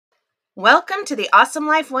Welcome to the Awesome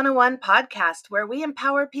Life 101 podcast, where we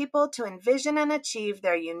empower people to envision and achieve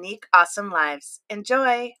their unique, awesome lives.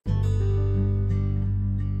 Enjoy!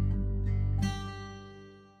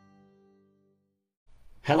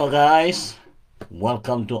 Hello, guys.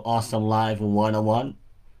 Welcome to Awesome Life 101.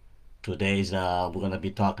 Today's we're gonna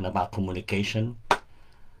be talking about communication,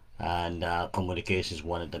 and communication is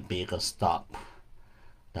one of the biggest stuff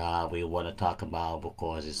that we want to talk about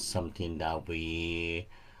because it's something that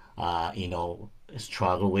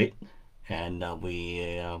struggle with, and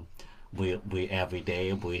we every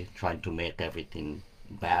day we trying to make everything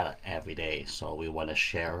better every day. So we want to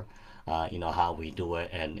share, how we do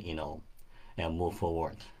it, and move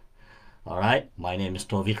forward. All right, my name is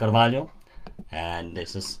Tovi Carvalho, and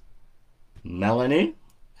this is Melanie,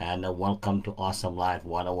 and welcome to Awesome Life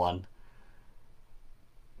 101.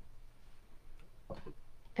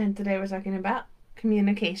 And today we're talking about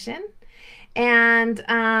communication.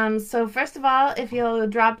 And so first of all, if you'll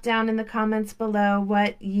drop down in the comments below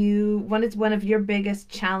what is one of your biggest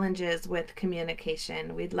challenges with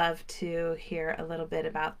communication. We'd love to hear a little bit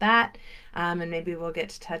about that, and maybe we'll get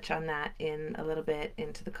to touch on that in a little bit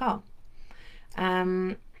into the call.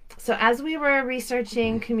 So as we were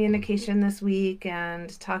researching communication this week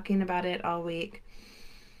and talking about it all week,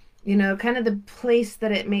 kind of the place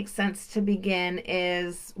that it makes sense to begin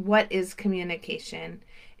is, what is communication?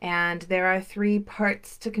 And there are three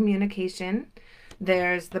parts to communication.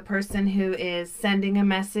 There's the person who is sending a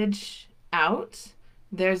message out,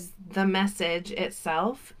 there's the message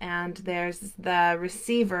itself, and there's the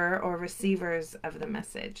receiver or receivers of the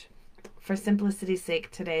message. For simplicity's sake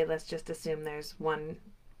today, let's just assume there's one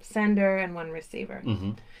sender and one receiver.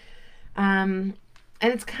 Mm-hmm. And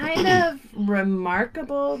it's kind of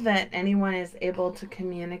remarkable that anyone is able to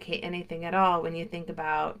communicate anything at all when you think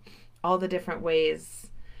about all the different ways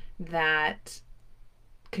that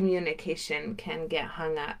communication can get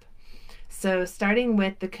hung up. So starting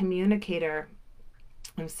with the communicator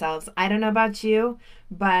themselves, I don't know about you,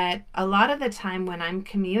 but a lot of the time when I'm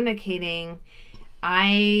communicating,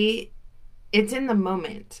 it's in the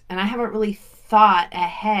moment, and I haven't really thought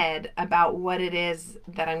ahead about what it is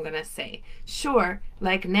that I'm going to say. Sure,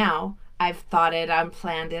 like now, I've thought it, I've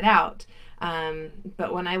planned it out.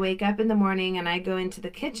 But when I wake up in the morning and I go into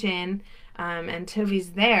the kitchen, and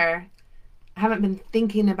Toby's there, I haven't been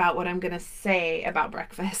thinking about what I'm going to say about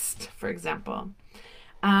breakfast, for example.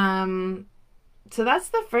 So that's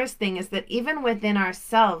the first thing, is that even within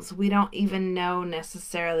ourselves, we don't even know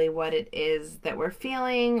necessarily what it is that we're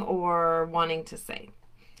feeling or wanting to say.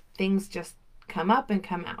 Things just come up and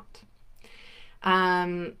come out.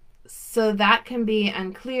 So that can be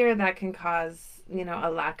unclear. That can cause, a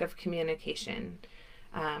lack of communication,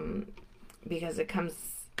 because it comes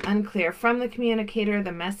unclear from the communicator.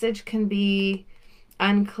 The message can be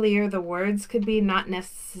unclear. The words could be not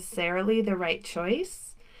necessarily the right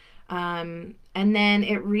choice. And then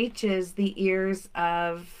it reaches the ears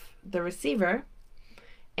of the receiver,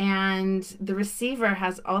 and the receiver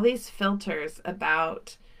has all these filters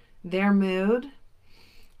about their mood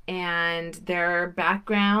and their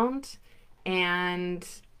background and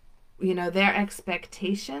their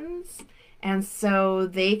expectations, and so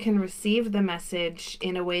they can receive the message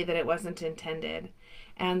in a way that it wasn't intended.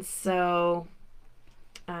 And so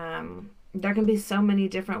there can be so many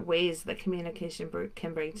different ways that communication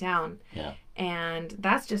can break down. Yeah. And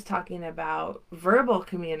that's just talking about verbal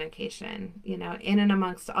communication. In and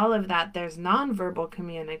amongst all of that, there's nonverbal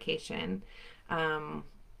communication, and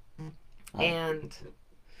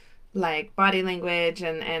like body language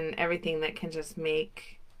and everything that can just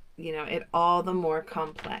make, it all the more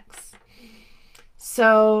complex.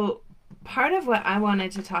 So part of what I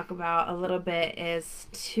wanted to talk about a little bit is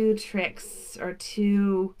two tricks or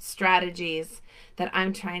two strategies that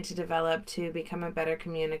I'm trying to develop to become a better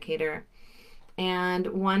communicator. And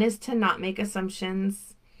one is to not make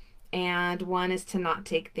assumptions, and one is to not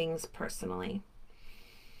take things personally.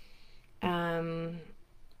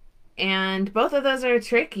 And both of those are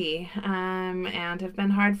tricky, and have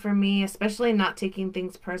been hard for me, especially not taking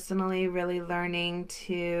things personally, really learning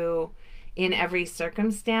to, in every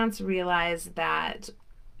circumstance, realize that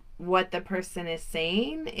what the person is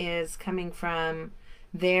saying is coming from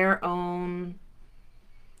their own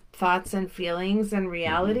thoughts and feelings and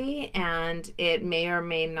reality, and it may or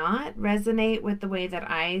may not resonate with the way that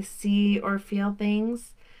I see or feel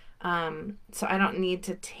things. So I don't need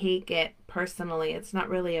to take it personally. It's not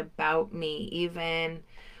really about me. Even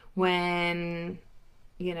when,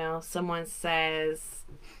 someone says,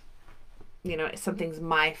 something's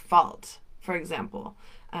my fault, for example,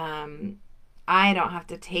 I don't have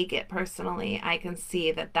to take it personally. I can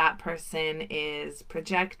see that that person is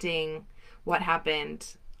projecting what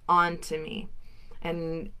happened onto me.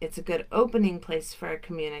 And it's a good opening place for a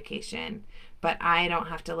communication. But I don't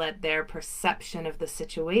have to let their perception of the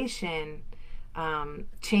situation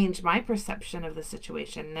change my perception of the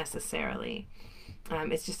situation necessarily.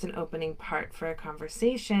 It's just an opening part for a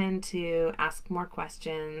conversation to ask more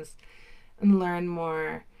questions and learn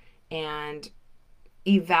more and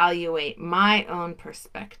evaluate my own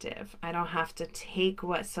perspective. I don't have to take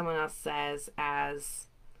what someone else says as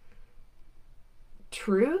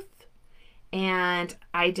truth, and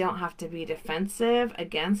I don't have to be defensive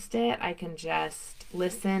against it. I can just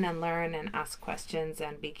listen and learn and ask questions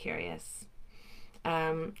and be curious,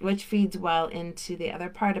 which feeds well into the other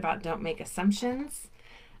part about don't make assumptions.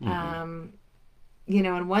 You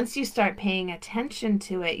know, and once you start paying attention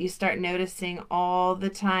to it, you start noticing all the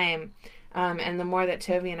time. And the more that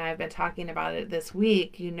Toby and I have been talking about it this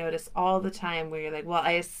week, you notice all the time where you're like, well,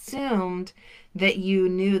 I assumed that you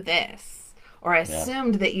knew this, or I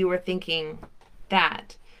assumed that you were thinking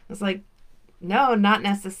that. It's like, no, not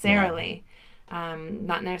necessarily.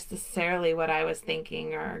 Not necessarily what I was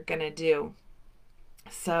thinking or going to do.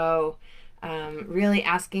 So really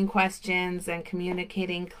asking questions and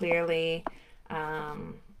communicating clearly.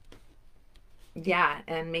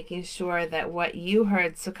 And making sure that what you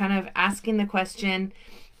heard, so kind of asking the question,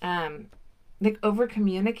 like over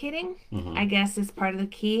communicating, I guess is part of the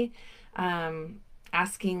key.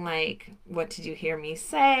 Asking like, what did you hear me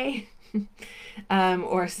say?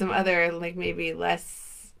 Or some other like maybe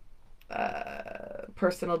less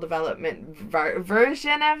personal development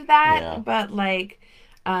version of that, but like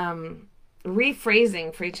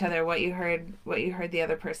rephrasing for each other what you heard the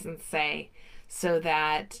other person say, so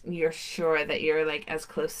that you're sure that you're like as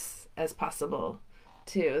close as possible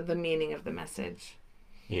to the meaning of the message.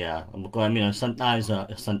 Yeah, because I mean sometimes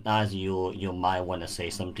you might want to say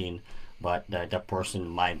something, but the person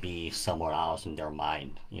might be somewhere else in their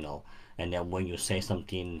mind, you know. And then when you say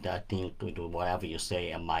something, that thing, whatever you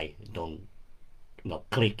say, it might don't,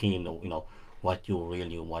 click in, what you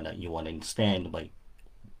really wanna understand, but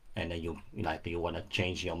and then you want to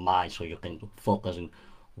change your mind so you can focus on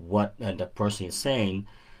what the person is saying,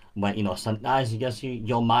 but sometimes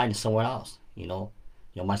your mind is somewhere else. Your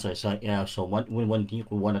mind. So when you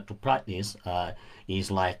wanted to practice, is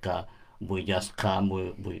like we just come,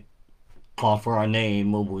 we call for our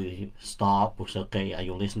name, we stop, we say, okay, are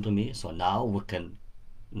you listening to me? So now we can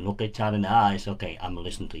look each other in the eyes. Okay, I'm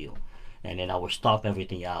listening to you, and then I will stop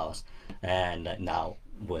everything else, and now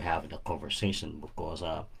we have the conversation, because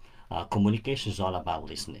communication is all about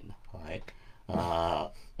listening, all right?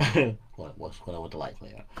 What's going on with the light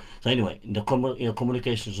there? So anyway, the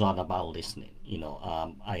communication is all about listening.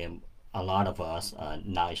 I am a lot of us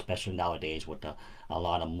now, especially nowadays, with a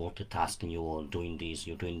lot of multitasking. You're doing this,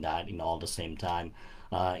 you're doing that, all the same time.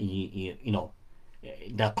 That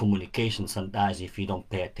communication, sometimes if you don't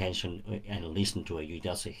pay attention and listen to it, you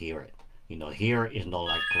just hear it. Hear is not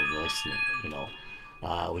like listening.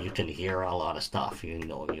 You can hear a lot of stuff.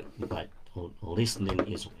 But listening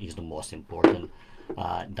is the most important.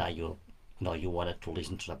 That you wanted to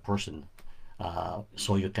listen to the person,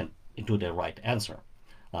 so you can do the right answer.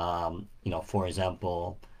 For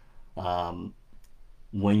example,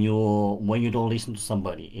 when you don't listen to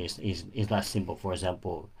somebody, is that simple. For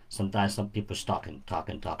example, sometimes some people talking,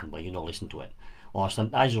 but you don't listen to it, or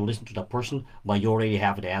sometimes you listen to the person, but you already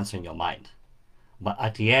have the answer in your mind. But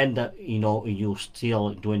at the end, you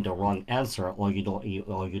still doing the wrong answer, or you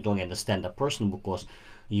don't understand the person, because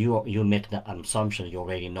you make the assumption you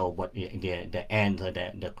already know what the end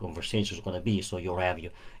the conversation is going to be. So you have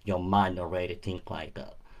your mind already think like,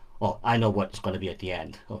 oh, I know what's going to be at the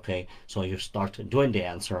end. Okay, so you start doing the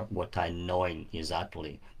answer without knowing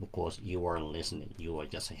exactly, because you weren't listening. You were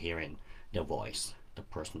just hearing the voice, the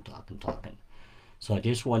person talking. So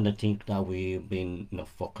this one, the thing that we've been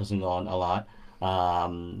focusing on a lot.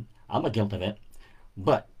 I'm a guilt of it,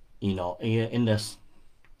 but in this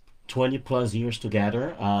 20 plus years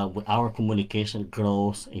together, our communication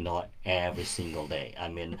grows, every single day. I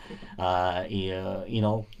mean,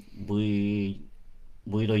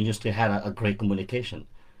 we don't used to have a great communication,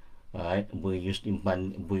 right?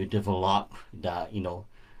 We develop the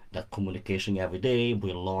communication every day.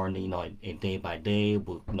 We learn, a day by day.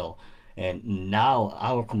 And now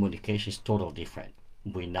our communication is totally different.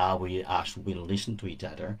 We actually listen to each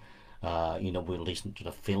other. We listen to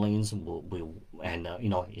the feelings.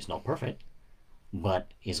 It's not perfect, but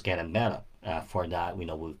it's getting better. For that,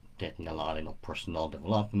 we're taking a lot of personal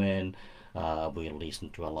development. We listen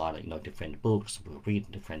to a lot of different books. We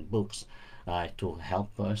read different books. to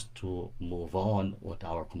help us to move on with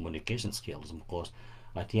our communication skills. Because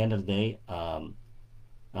at the end of the day,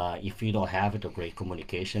 if you don't have it, a great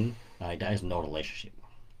communication, that is no relationship.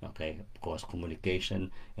 Okay, because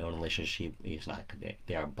communication and relationship is like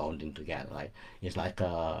they are bonding together. Right, it's like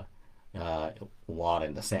water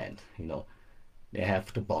and the sand. They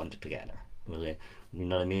have to bond together. Really, you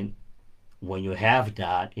know what I mean? When you have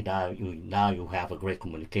that, now you have a great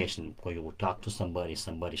communication. When you will talk to somebody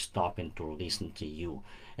stopping to listen to you,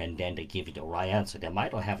 and then they give you the right answer. They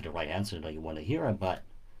might not have the right answer that you want to hear, but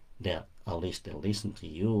they at least they listen to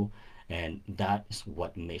you, and that is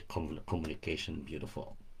what makes communication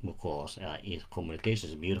beautiful. Because communication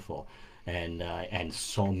is beautiful, and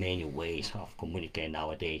so many ways of communicating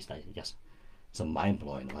nowadays that just it's mind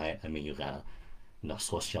blowing, right? I mean, you got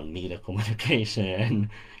social media communication,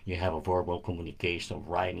 you have a verbal communication,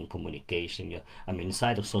 writing communication. I mean,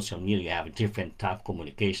 inside of social media, you have a different type of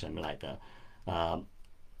communication. I mean, like,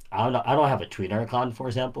 I don't have a Twitter account, for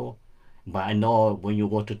example, but I know when you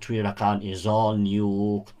go to Twitter account, is all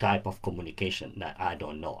new type of communication that I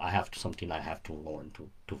don't know. I have something I have to learn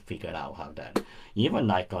to figure out how that. Even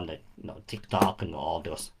like on the TikTok and all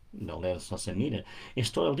those little social media,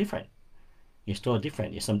 it's totally different. It's totally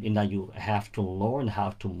different. It's something that you have to learn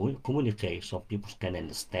how to communicate so people can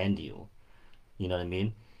understand you. You know what I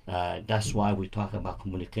mean? That's why we talk about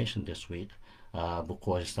communication this week,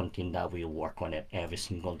 because it's something that we work on it every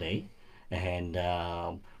single day, and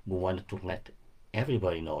we wanted to let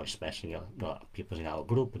everybody know, especially people in our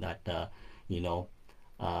group, that you know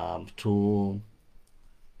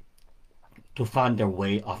to find their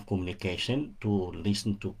way of communication, to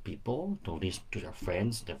listen to people, to listen to their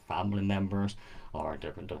friends, their family members, or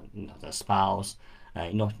their spouse.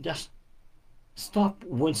 Just stop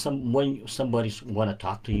when somebody's want to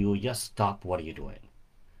talk to you. Just stop what are you doing.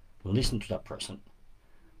 Listen to that person,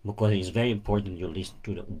 because it's very important you listen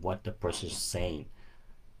to what the person is saying,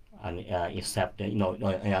 and except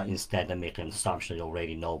that, instead of making an assumption, you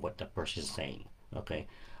already know what the person is saying. Okay,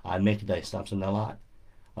 I make the assumption a lot.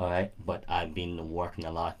 All right, but I've been working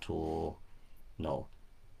a lot to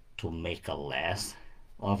make a less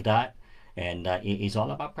of that, and it's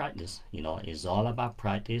all about practice. It's all about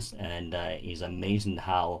practice, and it's amazing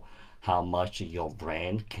how much your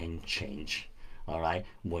brain can change. All right,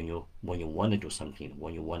 when you want to do something,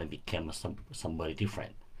 when you want to become somebody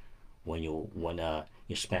different, when you want to,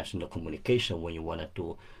 especially in the communication, when you want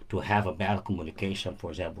to have a better communication, for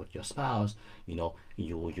example, with your spouse, you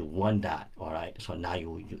want that. All right, so now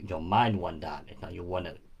your mind want that. Now you want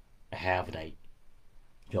to have that,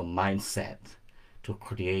 your mindset, to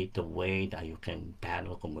create the way that you can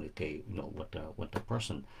better communicate, with the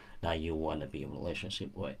person that you want to be in a relationship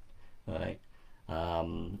with. All right.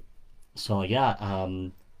 So yeah.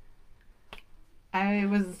 I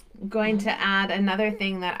was going to add another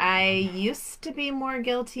thing that I used to be more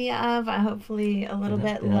guilty of, hopefully a little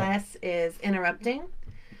bit Yeah. less, is interrupting.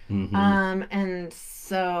 And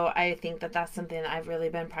so I think that that's something that I've really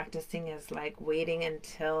been practicing, is like waiting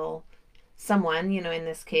until someone, in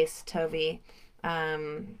this case, Tovi,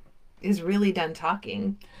 is really done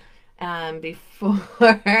talking, before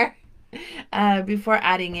before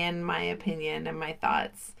adding in my opinion and my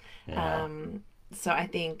thoughts. Yeah. So I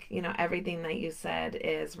think, everything that you said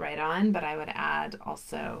is right on, but I would add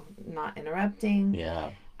also not interrupting.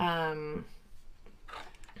 Yeah. Um,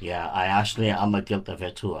 Yeah, I'm a guilt of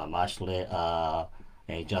it too. I'm actually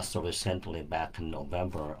just recently back in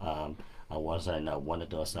November. I was in one of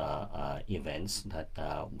those events that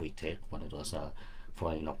we take, one of those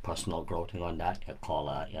for personal growth and on that, called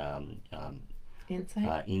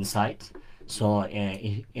Insight. Insight. So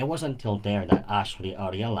it wasn't until there that actually I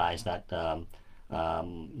realized that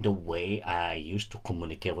the way I used to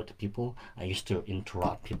communicate with people, I used to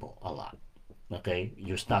interrupt people a lot. Okay,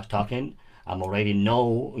 you start talking, I'm already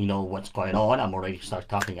know what's going on. I'm already start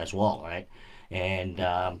talking as well, right? And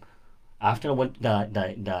after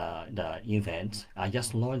the event, I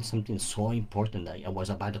just learned something so important, that it was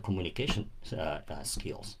about the communication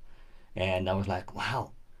skills, and I was like,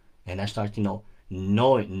 wow. And I started,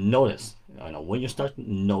 notice, when you start to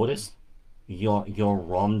notice your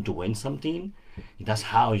wrong doing something, that's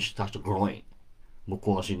how you start growing,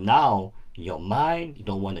 because now your mind, you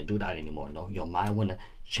don't want to do that anymore. Your mind want to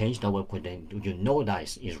change the way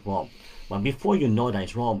that is wrong, but before you know that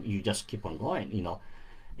it's wrong, you just keep on going.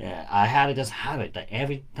 I had this habit that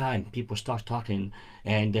every time people start talking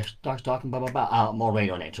and they start talking blah blah blah, I'm already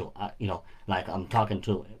on it too. Like I'm talking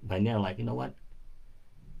to, but they're like, you know what?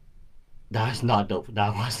 That was not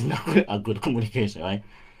a good communication, right?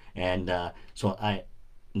 And so I'm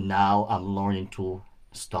learning to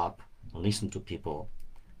stop, listen to people,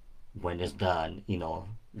 when it's done,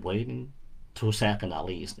 waiting 2 seconds at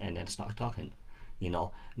least, and then start talking.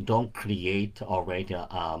 Don't create already.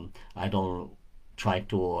 I don't try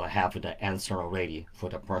to have the answer already for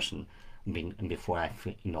the person before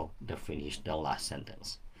they finish the last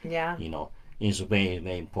sentence. Yeah. It's very,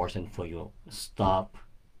 very important for you stop,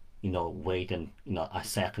 wait and a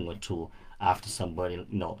second or two after somebody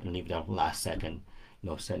leave the last second,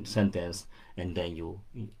 sentence, and then you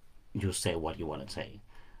say what you want to say.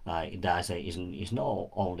 That is not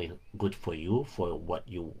only good for you for what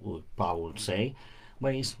you would probably say,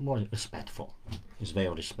 but it's more respectful. It's very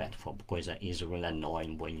respectful because it's really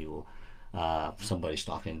annoying when you somebody's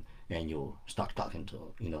talking and you start talking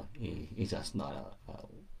to it's just not a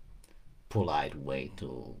polite way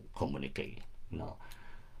to communicate. You know.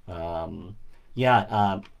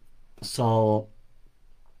 Yeah. So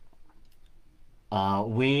uh,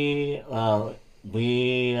 we uh,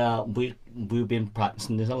 we've been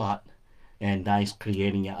practicing this a lot, and that is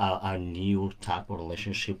creating a new type of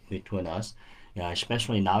relationship between us.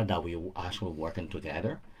 Especially now that we actually working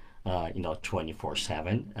together,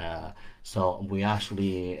 24/7. So we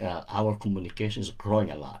actually our communication is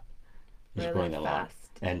growing a lot. It's Really growing a lot fast.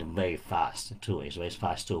 and very fast too. It's very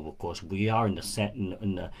fast too because we are in the set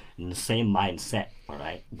in the same mindset. All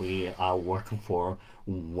right, we are working for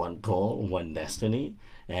one goal, one destiny,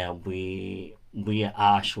 and we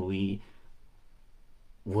actually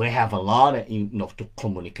we have a lot of to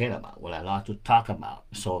communicate about, well, a lot to talk about.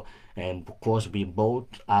 So and because we both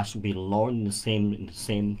actually learn the same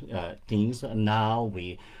things now,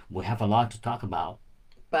 we have a lot to talk about.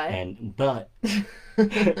 But But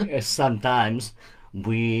sometimes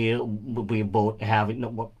we both have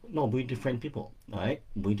no, we different people, right?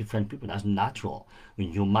 We different people. That's natural.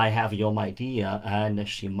 You might have your idea and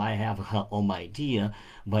she might have her own idea,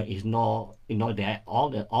 but it's not that all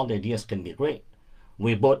the ideas can be great.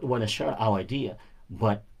 We both want to share our idea,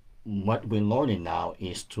 but what we're learning now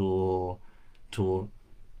is to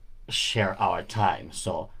share our time.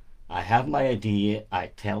 So I have my idea, I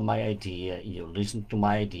tell my idea, you listen to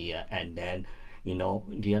my idea, and then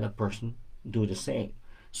the other person do the same.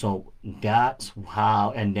 So that's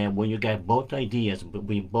how, and then when you get both ideas,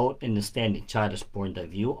 we both understand each other's point of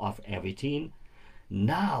view of everything.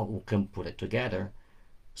 Now we can put it together,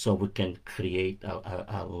 so we can create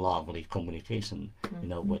a lovely communication,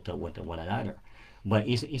 with one another. But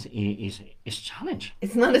it's challenge.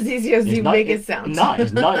 it's not as easy as It's you not. make it sound. No,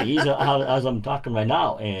 it's not easy as I'm talking right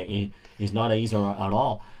now. It's not easy at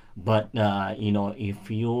all. But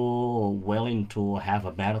if you're willing to have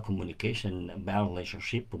a better communication, a better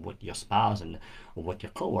relationship with your spouse and with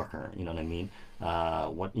your coworker, you know what I mean.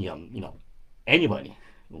 What anybody,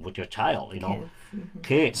 with your child,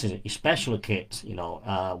 kids, especially kids.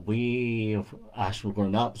 We actually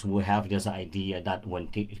grown ups, we have this idea that when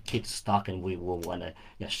kids talking, we will want to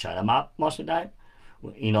just shut them up most of the time.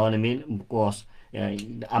 You know what I mean? Because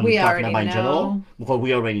I'm We talking already about in general, know. because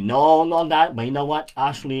we already know all that. But you know what?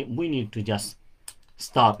 Actually, we need to just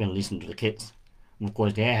stop and listen to the kids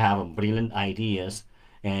because they have brilliant ideas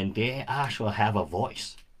and they actually have a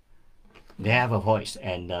voice. They have a voice,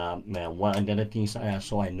 and one of the other things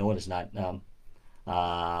I noticed that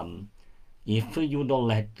um, if you don't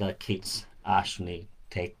let the kids actually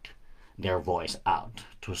take their voice out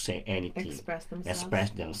to say anything, Express themselves. express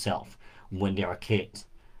themselves when they are kids,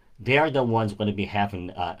 they are the ones going to be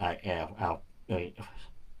having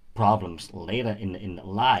problems later in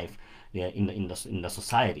life, yeah, in the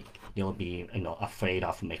society. They'll be afraid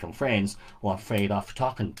of making friends or afraid of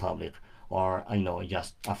talking in public or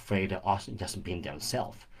just afraid of also just being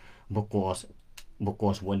themselves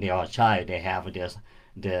because when they are a child they have this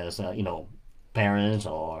parents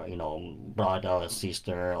or brother or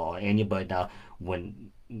sister or anybody that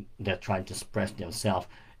when they're trying to express themselves,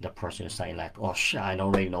 the person is saying like, oh shit, I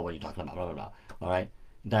already know what you're talking about, blah blah blah. All right,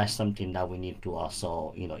 that's something that we need to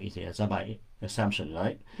also it's about assumption,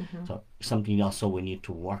 right? So something also we need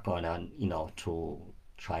to work on to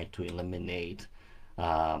try to eliminate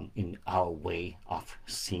in our way of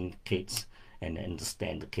seeing kids and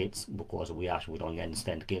understand the kids because we actually don't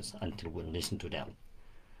understand the kids until we listen to them.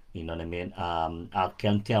 You know what I mean? I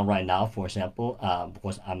can tell right now, for example,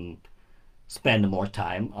 because I'm spending more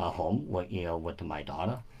time at home with my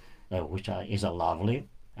daughter, which is a lovely,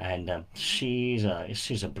 and she's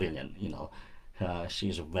a brilliant.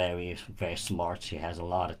 She's very very smart. She has a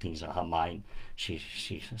lot of things on her mind. She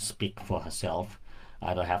speak for herself.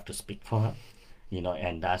 I don't have to speak for her.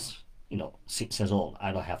 And that's 6 years old.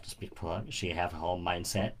 I don't have to speak for her. She have her own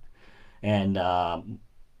mindset, and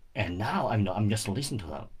now I'm just listening to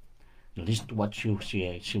her. listen to what she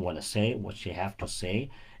want to say, what she have to say,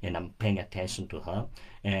 and I'm paying attention to her.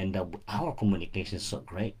 And our communication is so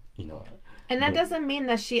great, you know. And that doesn't mean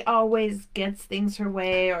that she always gets things her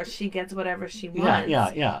way or she gets whatever she wants.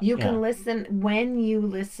 Yeah. You can listen. When you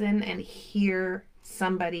listen and hear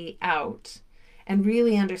somebody out and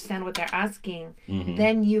really understand what they're asking,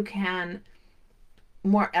 then you can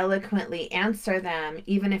more eloquently answer them,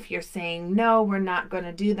 even if you're saying, no, we're not going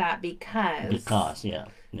to do that because this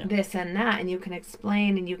and that. And you can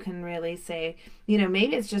explain and you can really say, you know,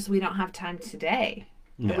 maybe it's just we don't have time today.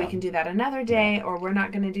 Yeah. We can do that another day, or we're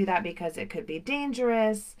not going to do that because it could be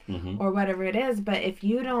dangerous, or whatever it is. But if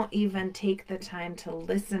you don't even take the time to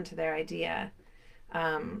listen to their idea,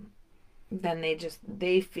 then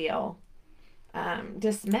they feel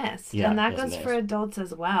dismissed. And that goes for adults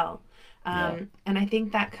as well. And I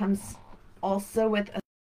think that comes also with a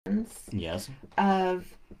sense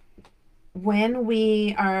of when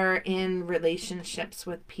we are in relationships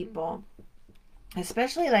with people,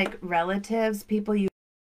 especially like relatives, people you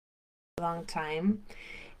long time,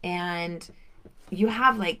 and you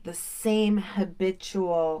have like the same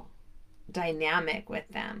habitual dynamic with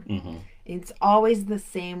them. It's always the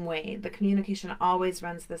same way. The communication always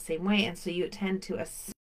runs the same way, and so you tend to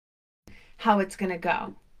assume how it's going to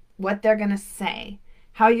go, what they're going to say,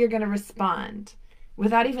 how you're going to respond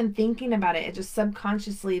without even thinking about it. It just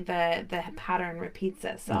subconsciously the pattern repeats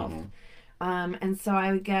itself. And so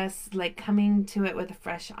I would guess like coming to it with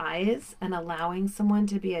fresh eyes and allowing someone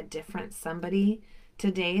to be a different somebody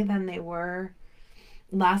today than they were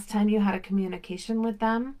last time you had a communication with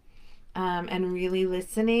them, and really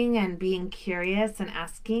listening and being curious and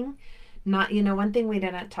asking. Not, you know, one thing we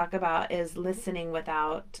didn't talk about is listening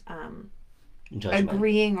without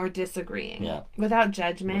agreeing or disagreeing, without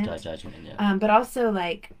judgment. But also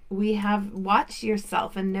like watch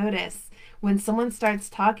yourself and notice when someone starts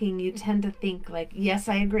talking, you tend to think like, yes,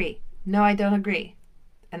 I agree. No, I don't agree.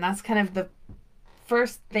 And that's kind of the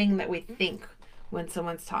first thing that we think when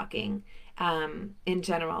someone's talking, in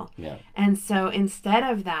general. And so instead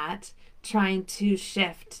of that, trying to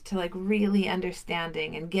shift to like really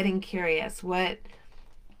understanding and getting curious, what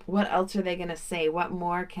else are they going to say? What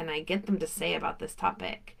more can I get them to say about this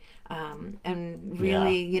topic? And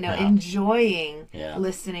really, enjoying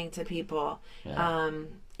listening to people,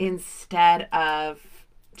 instead of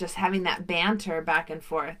just having that banter back and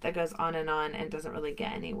forth that goes on and doesn't really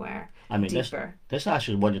get anywhere deeper. That's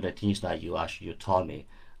actually one of the things that you taught me.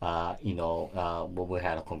 When we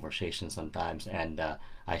had a conversation sometimes, and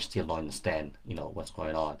I still don't understand, what's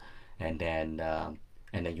going on, and then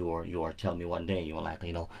you were telling me one day, you were like,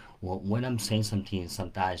 when I'm saying something,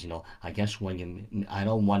 sometimes, I guess I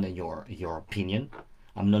don't want your opinion.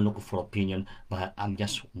 I'm not looking for opinion, but I'm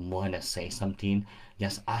just want to say something.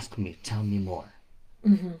 Just ask me, tell me more.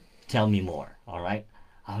 Tell me more, all right?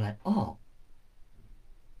 I'm like, oh,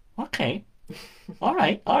 okay. all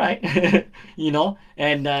right.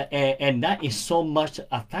 And that is so much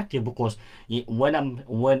effective, because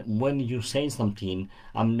when you say something,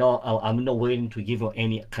 I'm not waiting to give you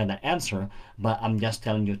any kind of answer, but I'm just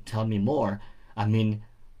telling you, tell me more. I mean,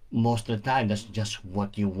 most of the time that's just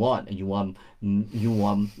what you want. You want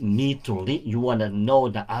me to you want to know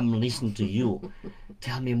that I'm listening to you.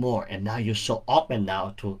 Tell me more. And now you're so open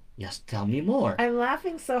now to just tell me more. I'm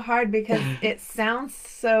laughing so hard because it sounds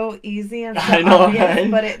so easy and so I know, obvious,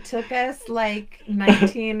 right? but it took us like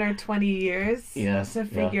 19 or 20 years to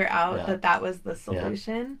figure out that was the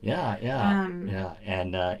solution. And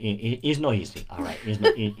it's not easy. All right,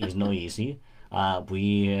 it's not easy.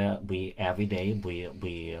 We every day we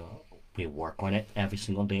work on it every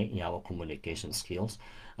single day in our communication skills.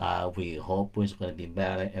 We hope it's going to be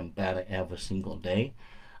better and better every single day.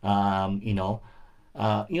 We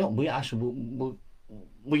actually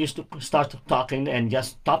we used to start talking and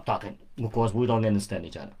just stop talking because we don't understand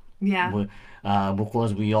each other.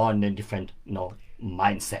 Because we are in a different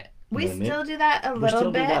mindset. We still do that a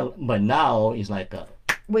little bit, but now it's like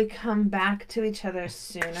we come back to each other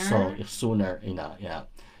sooner. And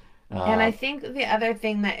I think the other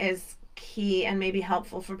thing that is key and maybe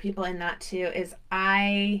helpful for people in that too is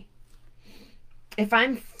if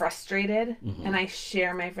I'm frustrated and I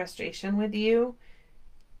share my frustration with you,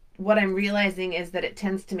 what I'm realizing is that it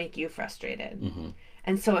tends to make you frustrated.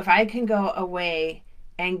 And so if I can go away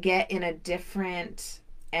and get in a different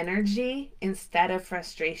energy instead of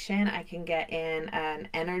frustration, I can get in an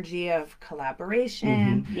energy of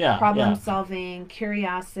collaboration, problem solving,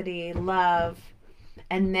 curiosity, love,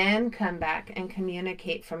 and then come back and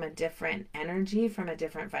communicate from a different energy, from a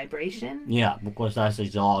different vibration. Because that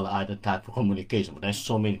is all other type of communication. But there's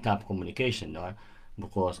so many type of communication, right?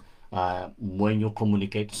 Because when you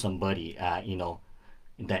communicate to somebody,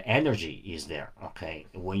 the energy is there. Okay,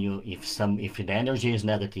 when you if the energy is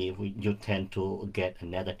negative, you tend to get a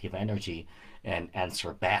negative energy and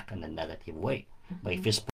answer back in a negative way. But if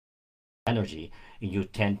it's energy, you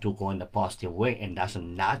tend to go in a positive way, and that's a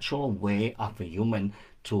natural way of a human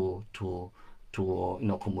to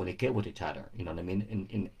communicate with each other. You know what I mean?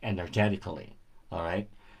 In energetically, all right.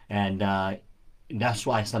 And that's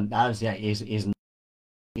why sometimes, yeah, is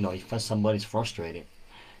if somebody's frustrated,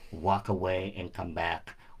 walk away and come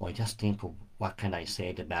back, or just think of what can I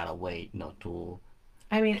say the better way,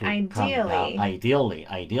 I mean, to calm down. ideally,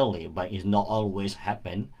 Ideally, but it's not always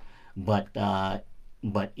happen. But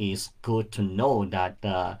it's good to know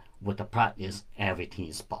that with the practice, everything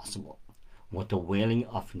is possible. With the willing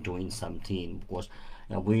of doing something, because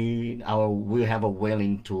we have a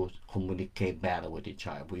willing to communicate better with each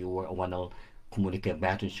other. We want to communicate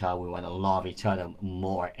better with each other. We want to love each other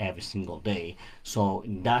more every single day. So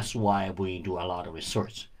that's why we do a lot of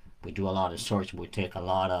research. We do a lot of research. We take a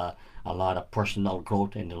lot of personal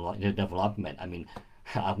growth and the development. I mean,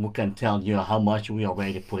 we can tell you how much we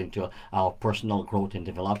already put into our personal growth and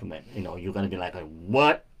development. You're gonna be like,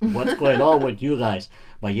 what? What's going on with you guys?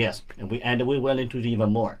 But yes, and we went into it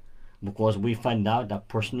even more, because we find out that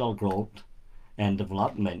personal growth and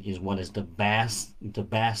development is what is the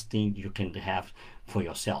best thing you can have for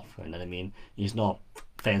yourself. You know what I mean? It's not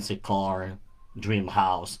fancy car, dream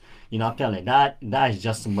house. I'm telling you, that is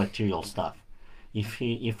just material stuff. If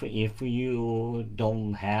you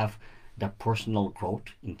don't have the personal growth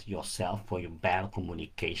into yourself for your better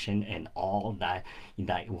communication and all that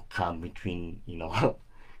will come between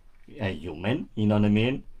a human, you know what I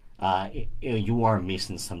mean? You are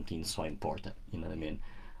missing something so important, you know what I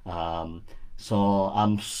mean? So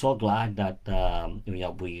I'm so glad that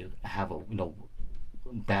we have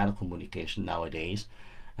better communication nowadays,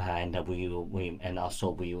 and that we and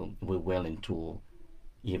also we're willing to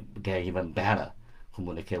get even better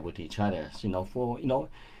communicate with each other.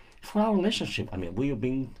 For our relationship. I mean, we've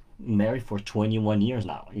been married for 21 years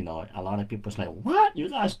now. A lot of people say, "What? You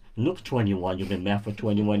guys look 21. You've been married for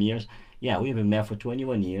 21 years." Yeah, we've been married for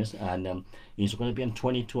 21 years, and it's going to be in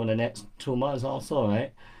 22 in the next 2 months also,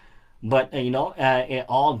 right? But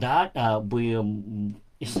all that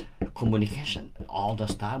it's communication. All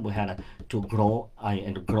this time we had to grow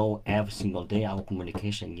and grow every single day. Our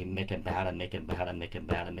communication, you make it better, make it better, make it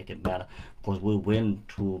better, make it better, because we want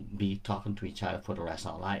to be talking to each other for the rest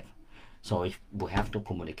of our life. So if we have to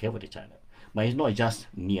communicate with each other. But it's not just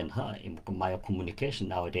me and her. My communication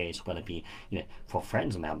nowadays is going to be for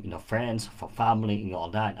friends, man. Friends, for family, and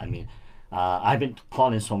all that. I mean, I've been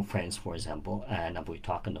calling some friends, for example, and we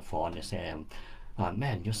talk on the phone and say,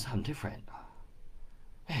 "Man, you sound different.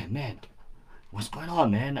 Hey, man, what's going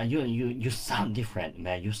on, man? You sound different,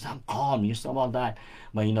 man. You sound calm. You sound all that."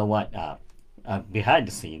 But you know what? Behind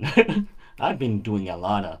the scene, I've been doing a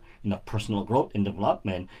lot of personal growth and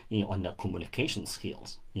development on the communication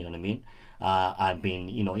skills. You know what I mean? I've been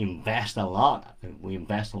invest a lot. We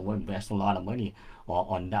invest a lot of money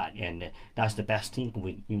on that, and that's the best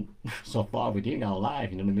thing so far we did in our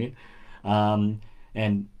life. You know what I mean?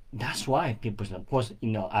 And that's why people, of course,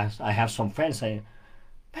 I have some friends say,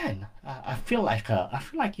 "Man, I feel like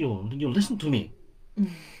you listen to me."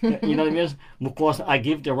 You know what I mean? Because I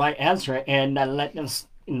give the right answer and I let them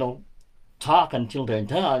talk until they're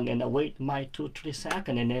done, and I wait my 2-3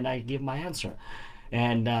 seconds, and then I give my answer,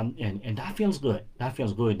 and that feels good. That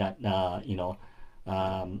feels good that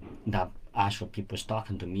that actually people is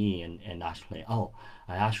talking to me, and actually, oh,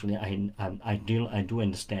 I do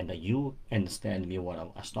understand that you understand me what I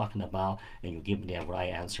was talking about, and you give me the right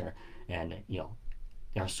answer, and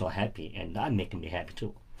they're so happy, and that making me happy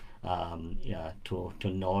too. Yeah, to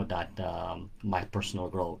know that my personal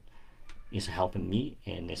growth is helping me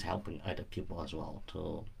and is helping other people as well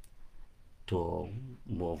to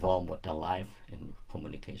move on with their life and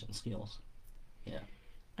communication skills. Yeah.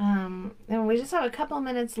 And we just have a couple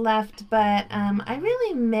minutes left, but I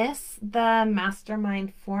really miss the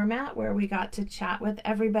mastermind format where we got to chat with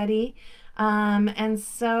everybody. And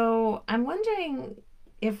so I'm wondering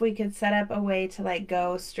if we could set up a way to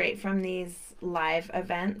go straight from these live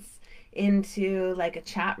events into a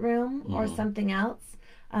chat room or something else.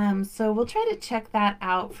 So we'll try to check that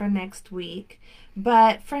out for next week.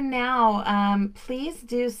 But for now, please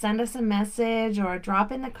do send us a message or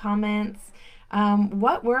drop in the comments.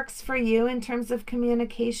 What works for you in terms of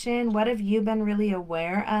communication? What have you been really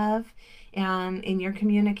aware of in your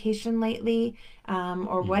communication lately?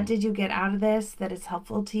 Or what did you get out of this that is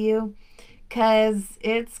helpful to you? because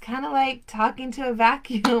it's kind of like talking to a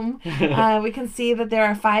vacuum. We can see that there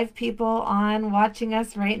are 5 people on watching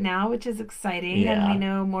us right now, which is exciting, and we Yeah,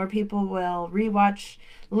 know more people will rewatch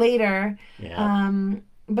later. yeah,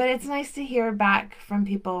 But it's nice to hear back from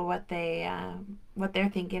people what they're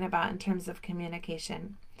thinking about in terms of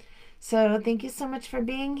communication. So thank you so much for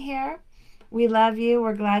being here. We love you.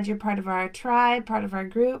 We're glad you're part of our tribe, part of our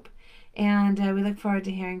group, and we look forward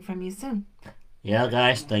to hearing from you soon. yeah,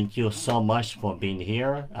 guys. Thank you so much for being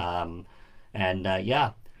here. And yeah,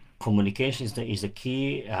 communication is the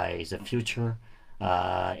key. Is the future.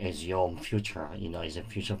 Is your future. Is the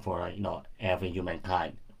future for every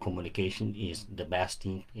humankind. Communication is the best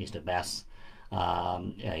thing. Is the best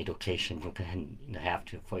education you can have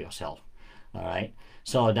for yourself. All right.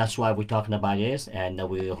 So that's why we're talking about this, and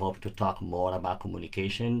we hope to talk more about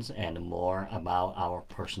communications and more about our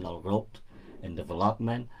personal growth and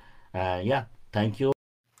development. Yeah. Thank you.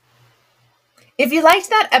 If you liked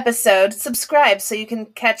that episode, subscribe so you can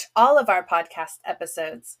catch all of our podcast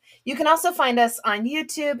episodes. You can also find us on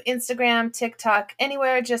YouTube, Instagram, TikTok,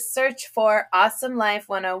 anywhere. Just search for Awesome Life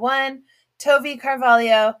 101, Tovi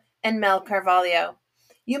Carvalho, and Mel Carvalho.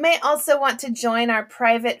 You may also want to join our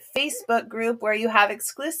private Facebook group where you have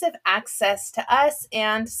exclusive access to us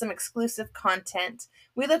and some exclusive content.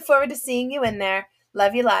 We look forward to seeing you in there.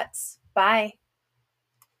 Love you lots. Bye.